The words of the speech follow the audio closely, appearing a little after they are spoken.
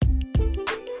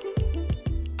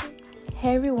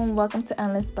Hey everyone, welcome to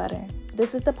Endless Better.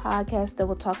 This is the podcast that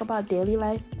will talk about daily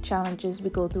life challenges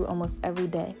we go through almost every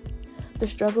day. The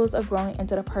struggles of growing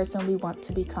into the person we want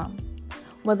to become.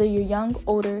 Whether you're young,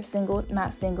 older, single,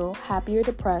 not single, happy or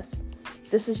depressed,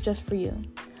 this is just for you.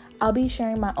 I'll be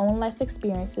sharing my own life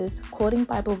experiences, quoting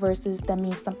Bible verses that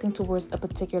mean something towards a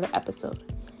particular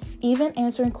episode, even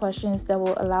answering questions that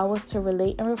will allow us to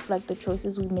relate and reflect the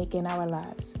choices we make in our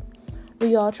lives.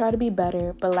 We all try to be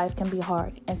better, but life can be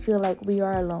hard and feel like we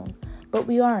are alone. But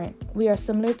we aren't. We are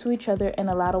similar to each other in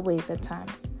a lot of ways at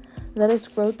times. Let us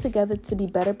grow together to be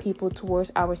better people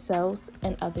towards ourselves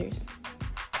and others.